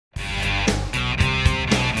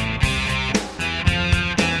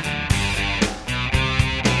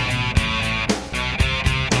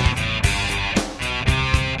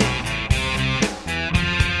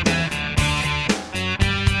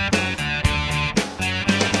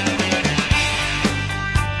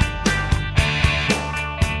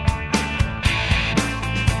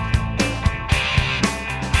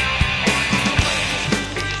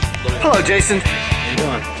Jason. How you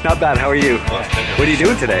doing? Not bad. How are you? What are you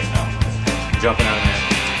doing today? Jumping out of there.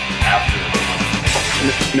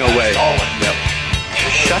 No way. Yep.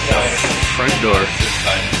 Shut the front door.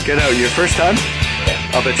 Get out. Your first time?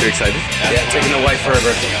 I'll bet you're excited. Yeah, taking the wife for her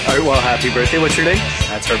birthday. All right, well, happy birthday. What's your name?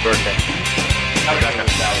 That's her birthday. Rebecca.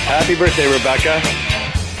 Happy birthday, Rebecca.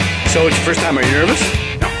 So it's your first time. Are you nervous?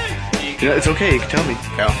 No. You know, it's okay. You can tell me.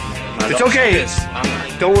 No. It's okay. I'm not.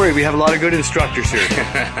 Don't worry. We have a lot of good instructors here.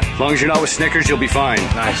 As long as you're not with Snickers, you'll be fine.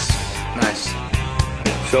 Nice. Nice.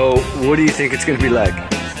 So what do you think it's going to be like?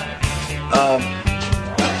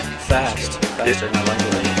 Fast. Faster than I like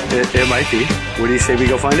it. It might be. What do you say we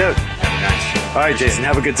go find out? Nice. All right, Jason.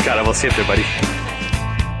 Have a good skydive. We'll see you up there, buddy.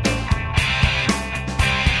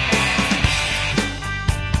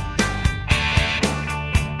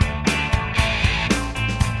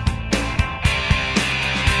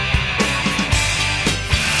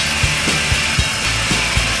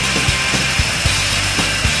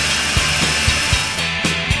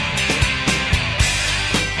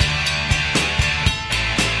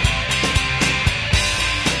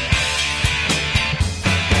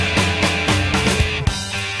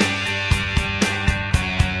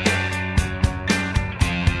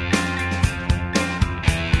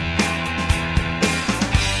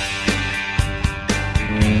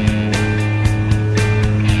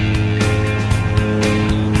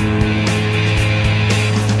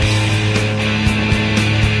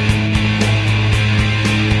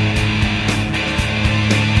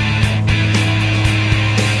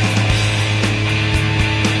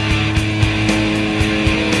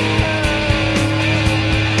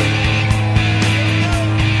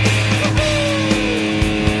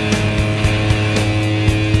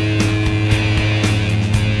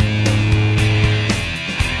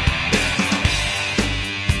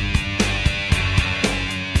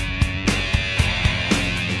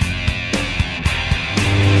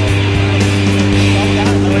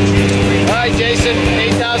 Jason,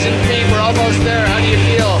 8,000 feet, we're almost there. How do you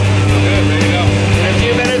feel? Good, ready to go. In a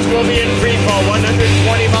few minutes, we'll be in free fall,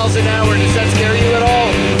 120 miles an hour. Does that scare you at all?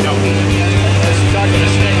 No. Let's talk to the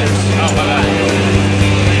Snickers. Oh, bye-bye.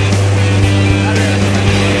 I'm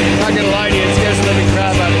not going to lie to you, it scares the living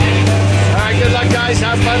crap out of me. All right, good luck, guys.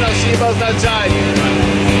 Have fun. I'll see you both outside.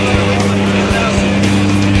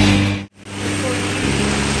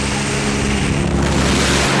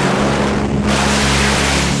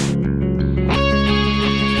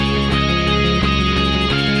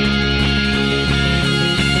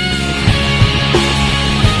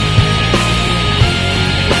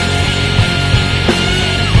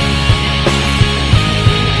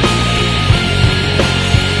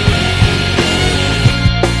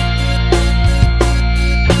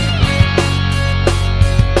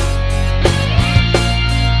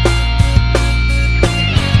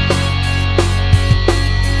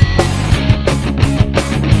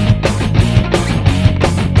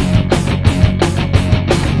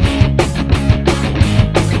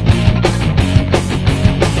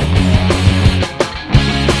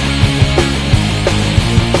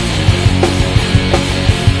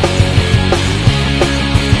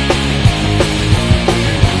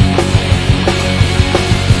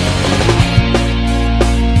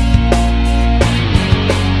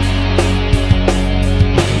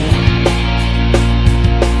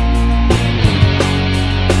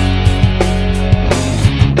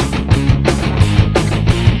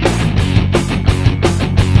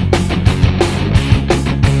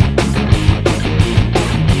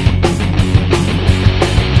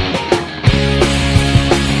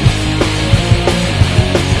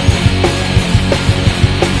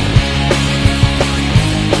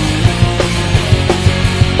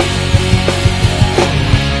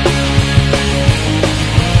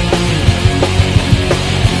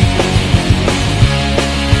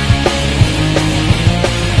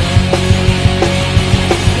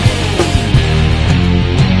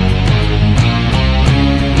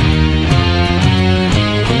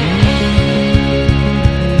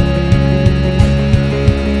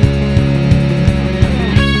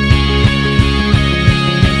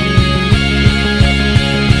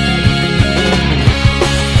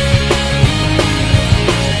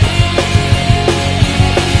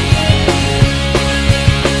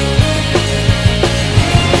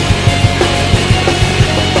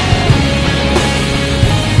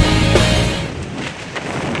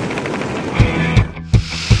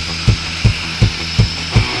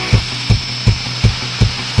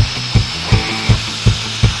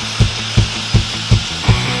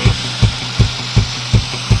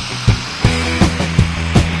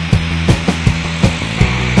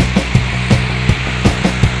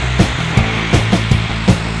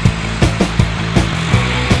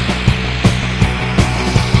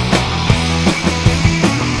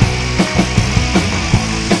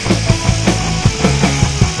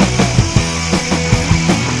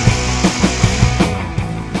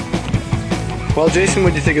 Well, Jason,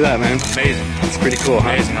 what'd you think of that, man? Amazing. It's pretty cool, huh?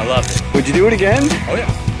 Amazing. I loved it. Would you do it again? Oh, yeah.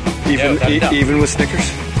 Even, without a doubt. even with Snickers?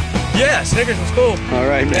 Yeah, Snickers was cool. All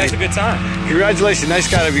right, man. That's a good time. Congratulations. Nice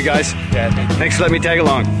guy of you guys. Yeah, thank you. Thanks for letting me tag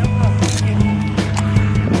along.